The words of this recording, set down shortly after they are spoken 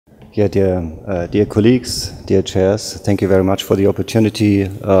Yeah, dear colleagues, dear chairs, thank you very much for the opportunity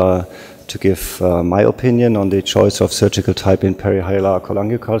to give my opinion on the choice of surgical type in perihilar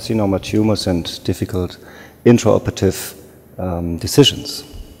cholangiocarcinoma tumors and difficult intraoperative decisions.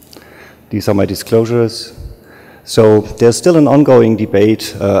 These are my disclosures. So there's still an ongoing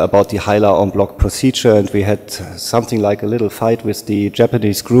debate about the hilar en bloc procedure, and we had something like a little fight with the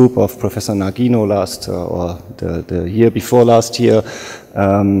Japanese group of Professor Nagino or the year before last year.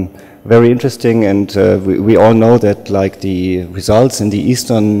 Very interesting, and we all know that like the results in the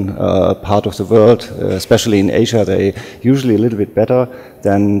eastern part of the world, especially in Asia, they're usually a little bit better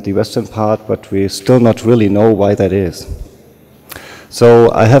than the western part, but we still not really know why that is.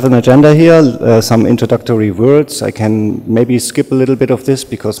 So I have an agenda here, some introductory words. I can maybe skip a little bit of this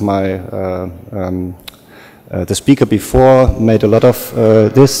because the speaker before made a lot of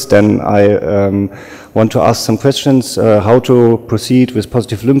this. Then I want to ask some questions, how to proceed with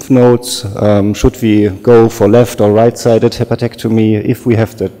positive lymph nodes. Should we go for left or right-sided hepatectomy if we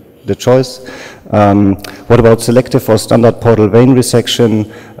have the choice? What about selective or standard portal vein resection?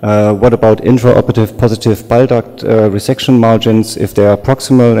 What about intraoperative positive bile duct resection margins, if they are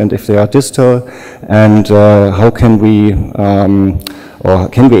proximal and if they are distal? And how can we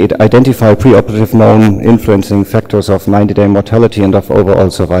identify preoperative known influencing factors of 90-day mortality and of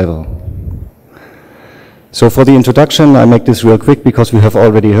overall survival? So for the introduction, I make this real quick because we have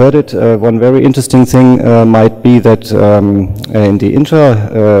already heard it. One very interesting thing might be that in the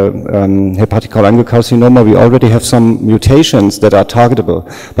intrahepatic cholangiocarcinoma, we already have some mutations that are targetable.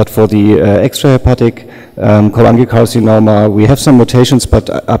 But for the extrahepatic cholangiocarcinoma, we have some mutations, but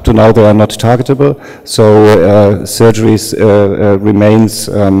up to now they are not targetable. So surgeries remains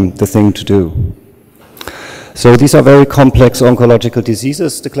the thing to do. So these are very complex oncological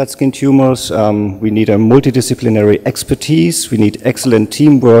diseases, the Klatskin tumors. We need a multidisciplinary expertise. We need excellent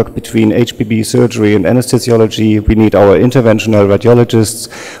teamwork between HPB surgery and anesthesiology. We need our interventional radiologists.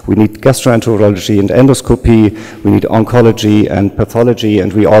 We need gastroenterology and endoscopy. We need oncology and pathology.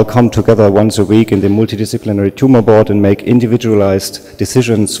 And we all come together once a week in the multidisciplinary tumor board and make individualized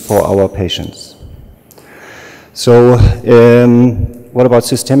decisions for our patients. So, what about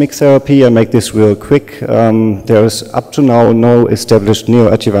systemic therapy? I make this real quick. There is up to now no established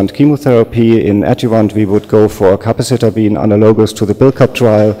neoadjuvant chemotherapy. In adjuvant, we would go for capecitabine analogous to the BILCAP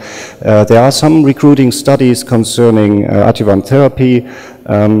trial. There are some recruiting studies concerning adjuvant therapy,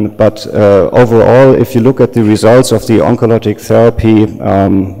 but overall, if you look at the results of the oncologic therapy,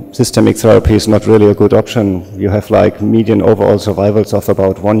 systemic therapy is not really a good option. You have like median overall survivals of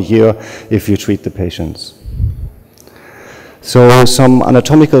about 1 year if you treat the patients. So some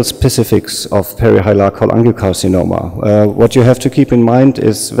anatomical specifics of perihilar cholangiocarcinoma. What you have to keep in mind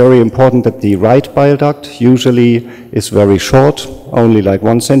is very important that the right bile duct usually is very short, only like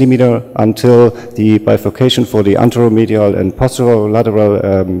 1 centimeter, until the bifurcation for the anteromedial and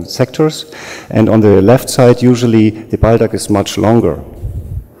posterolateral sectors. And on the left side, usually the bile duct is much longer.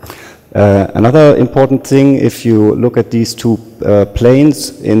 Another important thing, if you look at these two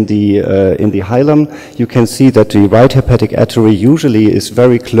planes in the hilum, you can see that the right hepatic artery usually is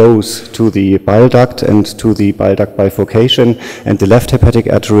very close to the bile duct and to the bile duct bifurcation, and the left hepatic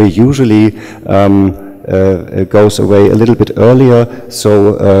artery usually goes away a little bit earlier.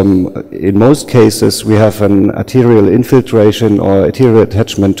 So in most cases, we have an arterial infiltration or arterial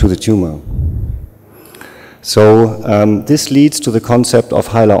attachment to the tumor. So this leads to the concept of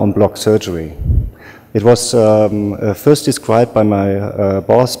hilar en bloc surgery. It was first described by my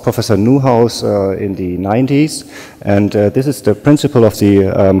boss, Professor Neuhaus, in the 90s, and this is the principle of the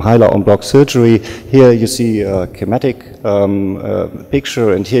hilar en bloc surgery. Here you see a schematic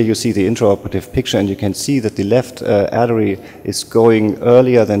picture, and here you see the intraoperative picture, and you can see that the left artery is going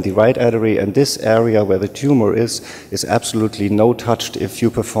earlier than the right artery, and this area where the tumor is absolutely no touched if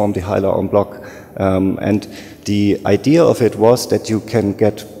you perform the hilar en bloc. And the idea of it was that you can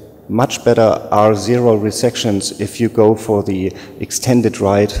get much better R0 resections if you go for the extended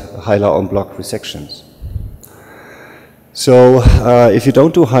right hilar en bloc resections. So if you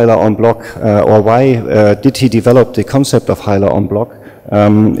don't do hilar en bloc, or why did he develop the concept of hilar en bloc?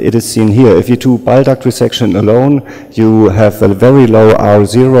 It is seen here. If you do bile duct resection alone, you have a very low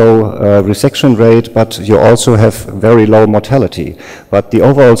R0 resection rate, but you also have very low mortality. But the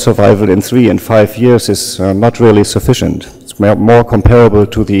overall survival in 3 and 5 years is not really sufficient. It's more comparable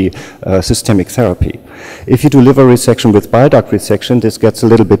to the systemic therapy. If you do liver resection with bile duct resection, this gets a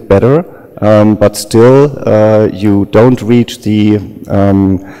little bit better. But still you don't reach the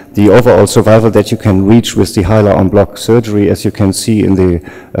overall survival that you can reach with the hilar en bloc surgery, as you can see in the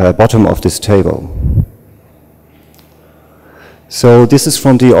bottom of this table. So this is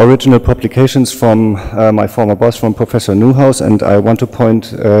from the original publications from my former boss, from Professor Neuhaus, and I want to point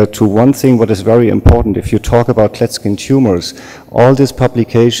to one thing what is very important. If you talk about Kletskin tumors, all these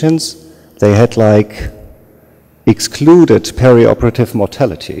publications, they had like excluded perioperative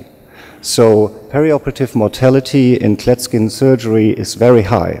mortality. So perioperative mortality in Kletskin surgery is very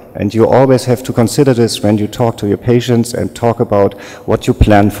high, and you always have to consider this when you talk to your patients and talk about what you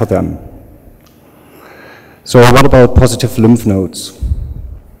plan for them. So what about positive lymph nodes?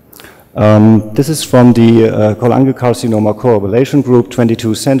 This is from the Kolanjiokarsinomda correlation group,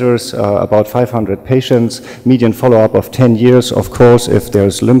 22 centers, about 500 patients, median follow-up of 10 years. Of course, if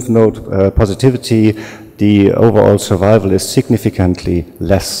there's lymph node positivity, the overall survival is significantly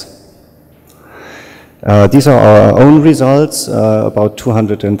less. These are our own results, about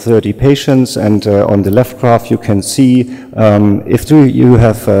 230 patients, and on the left graph you can see if you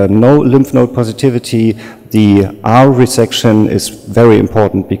have no lymph node positivity, the R resection is very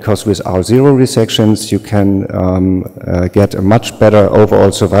important, because with R0 resections you can get a much better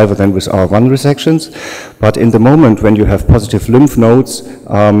overall survival than with R1 resections. But in the moment when you have positive lymph nodes,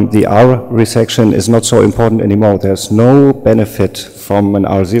 the R resection is not so important anymore. There's no benefit from an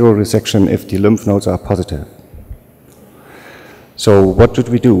R0 resection if the lymph nodes are positive. So what should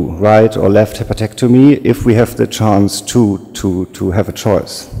we do? Right or left hepatectomy if we have the chance to have a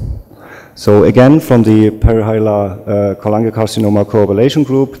choice? So again, from the Perihiler cholangiocarcinoma correlation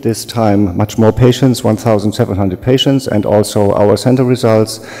group, this time much more patients, 1,700 patients, and also our center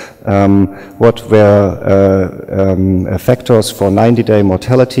results. What were factors for 90-day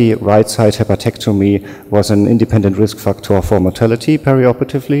mortality? Right side hepatectomy was an independent risk factor for mortality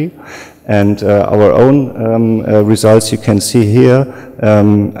perioperatively. And our own results you can see here,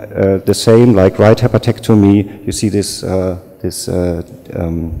 the same, like right hepatectomy. You see this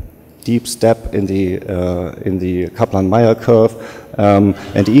deep step in the Kaplan-Meier curve,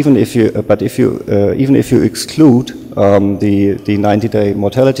 and even if you exclude the 90-day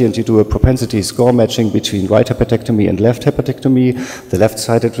mortality and you do a propensity score matching between right hepatectomy and left hepatectomy, the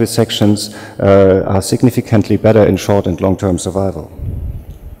left-sided resections are significantly better in short and long-term survival.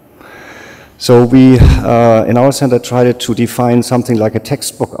 So we, in our center, tried to define something like a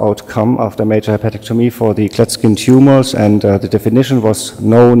textbook outcome after major hepatectomy for the Kletskin tumors, and the definition was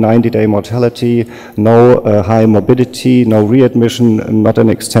no 90-day mortality, no high morbidity, no readmission, not an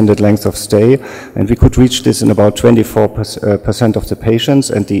extended length of stay, and we could reach this in about 24% of the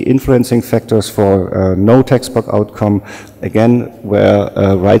patients, and the influencing factors for no textbook outcome, again, were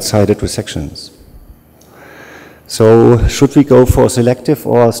right-sided resections. So should we go for selective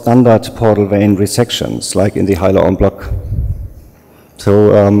or standard portal vein resections, like in the Heiler block?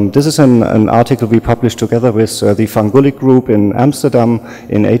 So this is an article we published together with the Van Gulik group in Amsterdam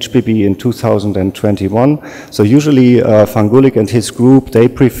in HBB in 2021. So usually Van Gulik and his group, they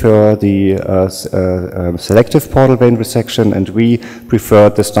prefer the selective portal vein resection, and we prefer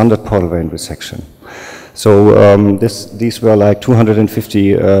the standard portal vein resection. So these were like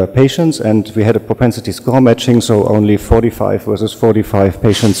 250 patients, and we had a propensity score matching, so only 45 versus 45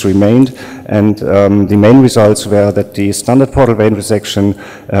 patients remained. And the main results were that the standard portal vein resection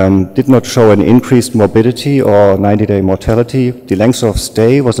did not show an increased morbidity or 90-day mortality. The length of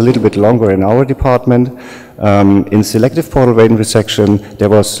stay was a little bit longer in our department. In selective portal vein resection, there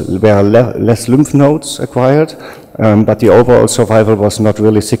were less lymph nodes acquired, but the overall survival was not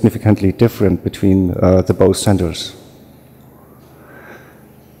really significantly different between the both centers.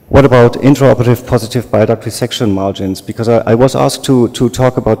 What about intraoperative positive bile duct resection margins? Because I was asked to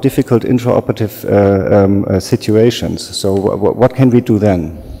talk about difficult intraoperative situations. So what can we do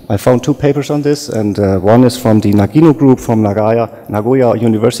then? I found two papers on this, and one is from the Nagino group from Nagoya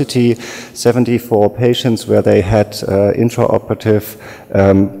University, 74 patients where they had intraoperative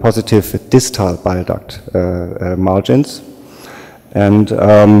positive distal bile duct margins. And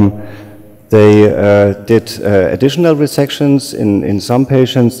they did additional resections in some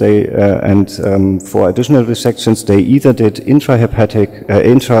patients. For additional resections, they either did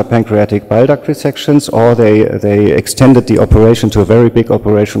intrapancreatic bile duct resections, or they extended the operation to a very big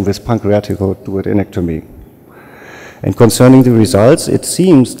operation with pancreatic duodenectomy. And concerning the results, it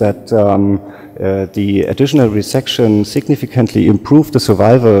seems that the additional resection significantly improved the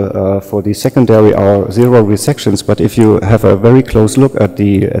survival for the secondary R0 resections. But if you have a very close look at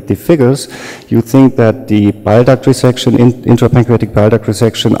the figures, you think that the bile duct resection, intrapancreatic bile duct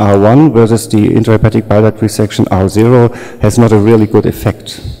resection R1 versus the intrahepatic bile duct resection R0 has not a really good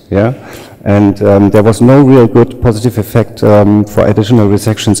effect. Yeah. And there was no real good positive effect for additional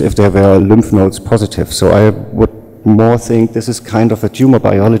resections if there were lymph nodes positive. So I would more think this is kind of a tumor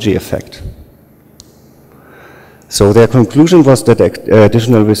biology effect. So their conclusion was that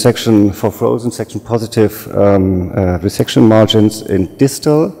additional resection for frozen section positive resection margins in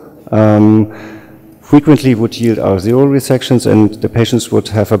distal frequently would yield R0 resections, and the patients would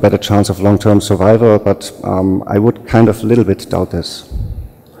have a better chance of long-term survival, but I would kind of a little bit doubt this.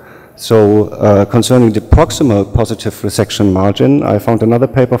 So concerning the proximal positive resection margin, I found another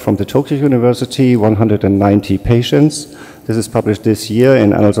paper from the Tokyo University, 190 patients. This is published this year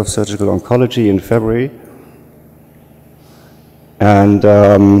in Annals of Surgical Oncology in February. And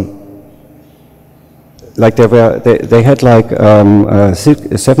like they had like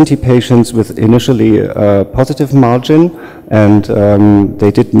 70 patients with initially positive margin, and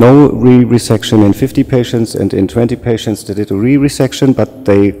they did no re-resection in 50 patients, and in 20 patients they did a re-resection, but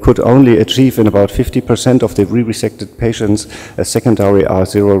they could only achieve in about 50% of the re-resected patients a secondary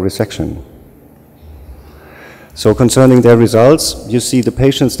R0 resection. So concerning their results, you see the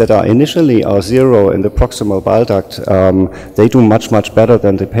patients that are initially R0 in the proximal bile duct, they do much better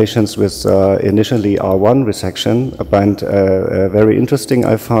than the patients with initially R1 resection. And very interesting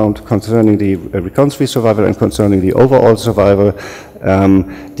I found concerning the recurrence-free survival and concerning the overall survival,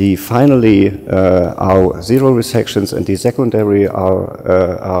 the finally R0 resections and the secondary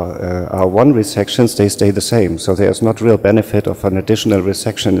R1 resections, they stay the same. So there's not real benefit of an additional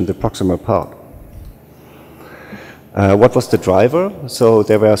resection in the proximal part. What was the driver? So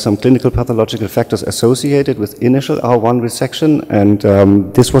there were some clinical pathological factors associated with initial R1 resection, and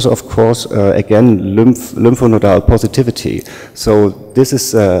this was of course again lymphnodal positivity. So this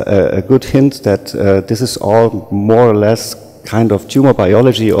is a good hint that this is all more or less kind of tumor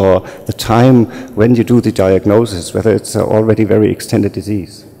biology, or the time when you do the diagnosis, whether it's already very extended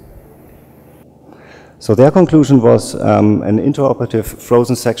disease. So their conclusion was an intraoperative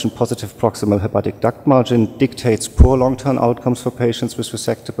frozen section positive proximal hepatic duct margin dictates poor long-term outcomes for patients with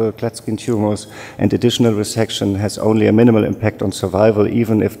resectable Klatskin tumors, and additional resection has only a minimal impact on survival,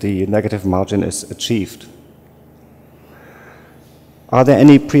 even if the negative margin is achieved. Are there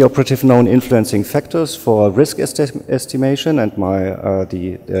any preoperative known influencing factors for risk estimation? And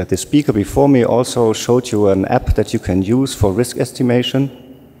the speaker before me also showed you an app that you can use for risk estimation.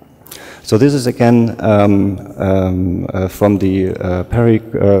 So this is again from the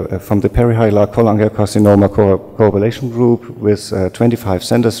Perihiler Kolanjiokarsinomda correlation group with 25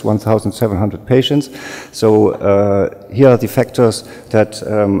 centers, 1,700 patients. So here are the factors that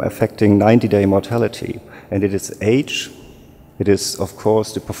affecting 90-day mortality, and it is age. It is, of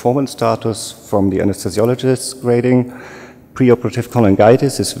course, the performance status from the anesthesiologist's grading. Preoperative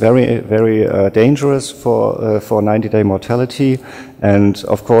cholangitis is very dangerous for 90-day mortality, and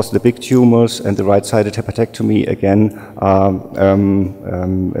of course the big tumors and the right-sided hepatectomy again are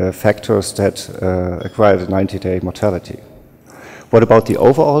factors that acquire the 90-day mortality. What about the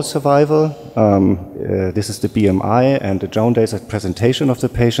overall survival? This is the BMI and the jaundice at presentation of the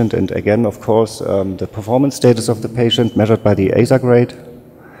patient, and again, of course, the performance status of the patient measured by the ASA grade.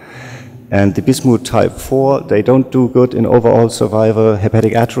 And the bismuth type 4, they don't do good in overall survival.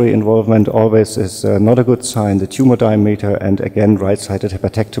 Hepatic artery involvement always is not a good sign. The tumor diameter, and again, right-sided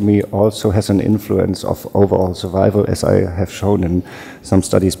hepatectomy also has an influence of overall survival, as I have shown in some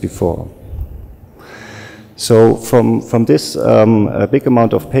studies before. So from this big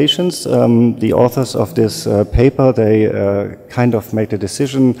amount of patients, the authors of this paper, they kind of made a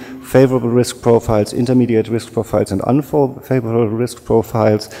decision: favorable risk profiles, intermediate risk profiles, and unfavorable risk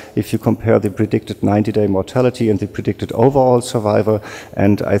profiles if you compare the predicted 90-day mortality and the predicted overall survival.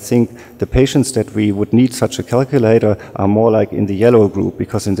 And I think the patients that we would need such a calculator are more like in the yellow group,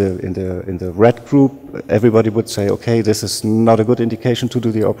 because in the red group everybody would say, okay, this is not a good indication to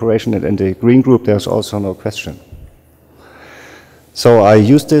do the operation, and in the green group there's also no question. So I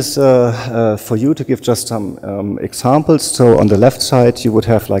used this for you to give just some examples. So on the left side you would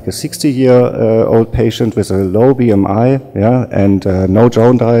have like a 60-year-old patient with a low BMI, yeah, and no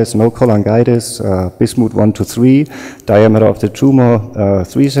jaundice, no cholangitis, bismuth 1 to 3, diameter of the tumor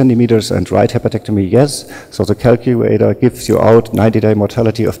 3 centimeters, and right hepatectomy, yes. So the calculator gives you out 90-day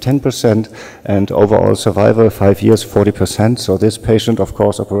mortality of 10% and overall survival 5 years 40%. So this patient, of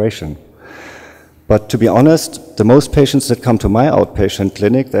course, operation. But to be honest, the most patients that come to my outpatient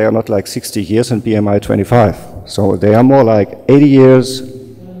clinic, they are not like 60 years and BMI 25. So they are more like 80 years,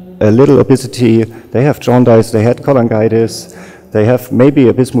 a little obesity, they have jaundice, they had cholangitis, they have maybe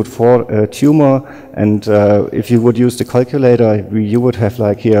a bismuth 4 tumor, and if you would use the calculator, you would have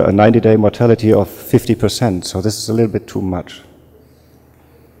like here a 90-day mortality of 50%. So this is a little bit too much.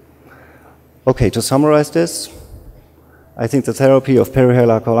 Okay, to summarize this, I think the therapy of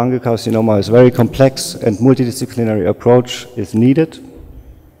perihilar cholangiocarcinoma is very complex, and multidisciplinary approach is needed.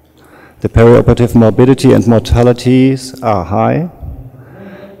 The perioperative morbidity and mortalities are high.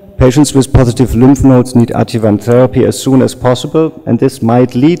 Patients with positive lymph nodes need adjuvant therapy as soon as possible, and this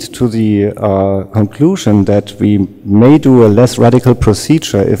might lead to the conclusion that we may do a less radical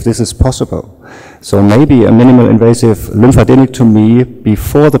procedure if this is possible. So maybe a minimal invasive lymphadenectomy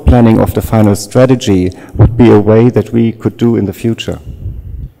before the planning of the final strategy would be a way that we could do in the future.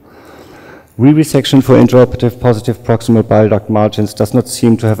 Re-resection for intraoperative positive proximal bile duct margins does not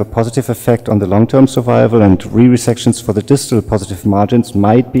seem to have a positive effect on the long-term survival, and re-resections for the distal positive margins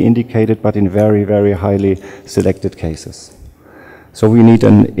might be indicated, but in very, very highly selected cases. So we need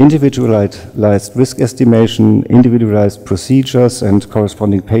an individualized risk estimation, individualized procedures, and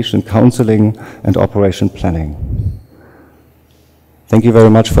corresponding patient counseling and operation planning. Thank you very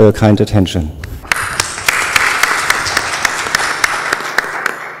much for your kind attention.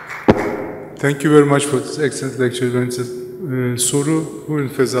 Thank you very much for this excellent lecture. Soru, buyurun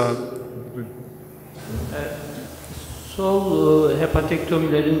Feza. Sol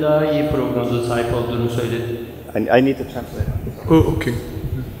hepatektomilerin daha iyi prognoza sahip olduğunu söyledi. I need to translate. Oh, okay.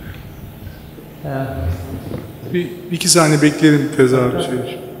 Bir iki saniye bekleyelim Feza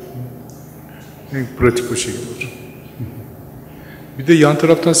abi. En pratik o şey olur. Bir de yan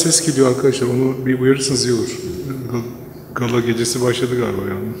taraftan ses geliyor arkadaşlar. Onu bir uyarırsanız iyi olur. Gala gecesi başladı galiba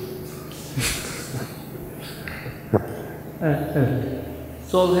yani. Evet.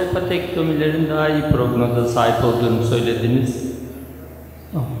 Sol hepatektomilerin daha iyi prognoza sahip olduğunu söylediniz.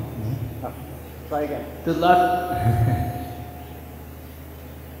 Oh. Try again. The last...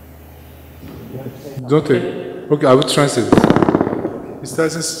 Okay, I will translate it.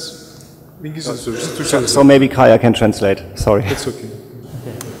 İsterseniz İngilizce sorun. So maybe Kaya can translate. Sorry. That's okay.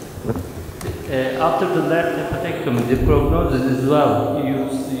 After the left hepatectomy, the prognosis is well.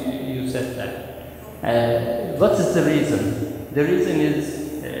 You said that. What is the reason? The reason is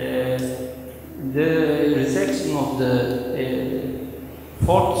the resection of the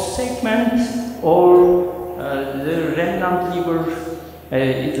fourth segment, or the remnant liver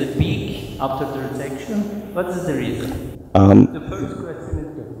is a big after the resection. What is the reason? The first question is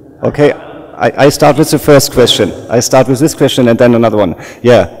good. Okay. I start with the first question. I start with this question and then another one.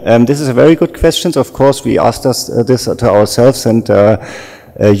 Yeah, this is a very good question. Of course, we asked this to ourselves, and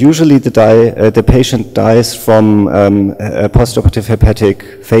usually the patient dies from postoperative hepatic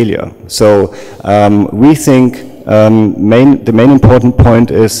failure. So we think the main important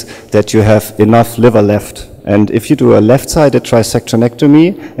point is that you have enough liver left. And if you do a left-sided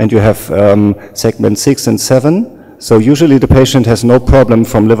trisectionectomy and you have segment 6 and 7, so usually the patient has no problem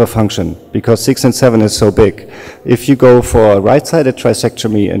from liver function because 6 and 7 is so big. If you go for a right-sided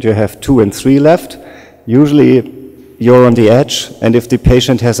trisectomy and you have 2 and 3 left, usually you're on the edge, and if the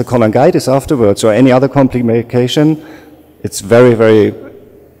patient has a cholangitis afterwards or any other complication, it's very, very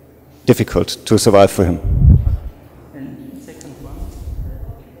difficult to survive for him. And second one,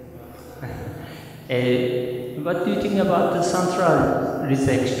 what do you think about the central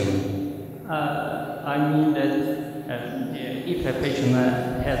resection? I mean that if a patient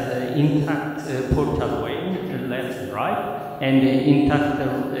has an intact portal vein, left and right, and intact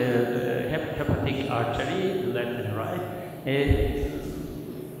hepatic artery, left and right,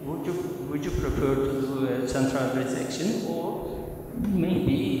 would you prefer to do a central resection, or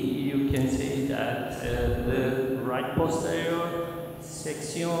maybe you can say that the right posterior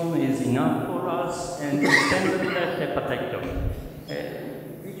section is enough for us and extended left hepatectomy?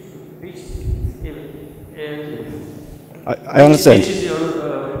 I understand. Which is your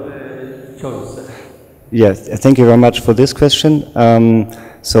choice? Yes, thank you very much for this question.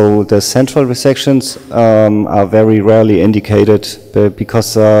 So the central resections are very rarely indicated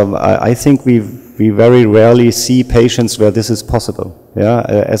because I think we very rarely see patients where this is possible. Yeah,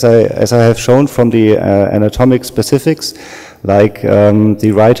 as I have shown from the anatomic specifics, like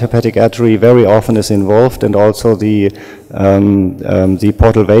the right hepatic artery very often is involved, and also the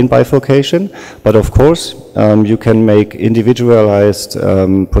portal vein bifurcation. But of course, you can make individualized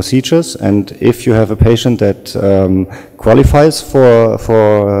procedures, and if you have a patient that qualifies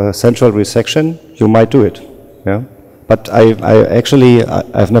for central resection, you might do it. Yeah, but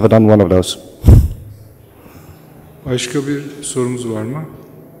I've never done one of those. Başka bir sorumuz var mı?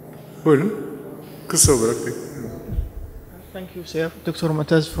 Buyurun. Kısa olarak bekliyorum. Thank you, sir. Dr.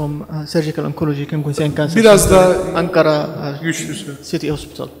 Mataz from Surgical Oncology, Kongresi Cancer Biraz Center, daha Ankara güçlüsü. City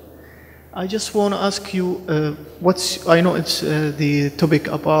Hospital. I just want to ask you, I know it's the topic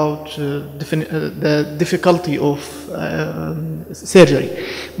about the difficulty of surgery,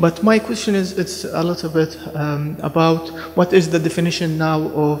 But my question is, it's a little bit about what is the definition now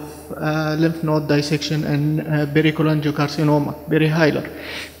of lymph node dissection and pericolangiocarcinoma, perihiler,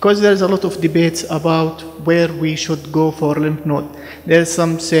 because there's a lot of debates about where we should go for lymph node. There's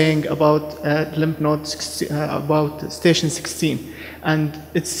some saying about lymph node about station 16, and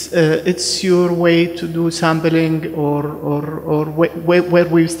it's your way to do sampling or where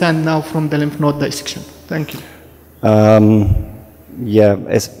we stand now from the lymph node dissection. Thank you. Yeah,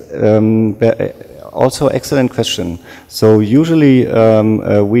 also excellent question. So usually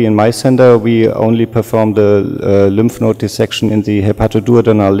we in my center, we only perform the lymph node dissection in the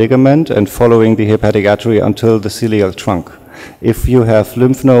hepatoduodenal ligament and following the hepatic artery until the celiac trunk. If you have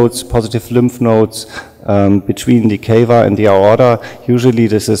lymph nodes, positive lymph nodes between the cava and the aorta, usually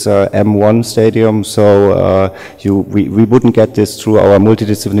this is a M1 stadium, so we wouldn't get this through our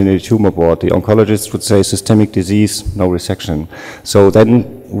multidisciplinary tumor board. The oncologist would say systemic disease, no resection. So then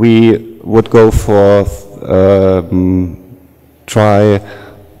we would go for try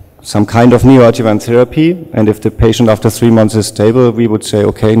some kind of neoadjuvant therapy, and if the patient after 3 months is stable, we would say,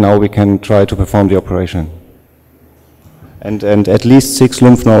 okay, now we can try to perform the operation. And at least 6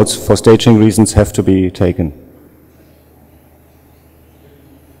 lymph nodes for staging reasons have to be taken.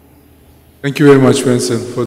 Thank you very much, Wenzel, for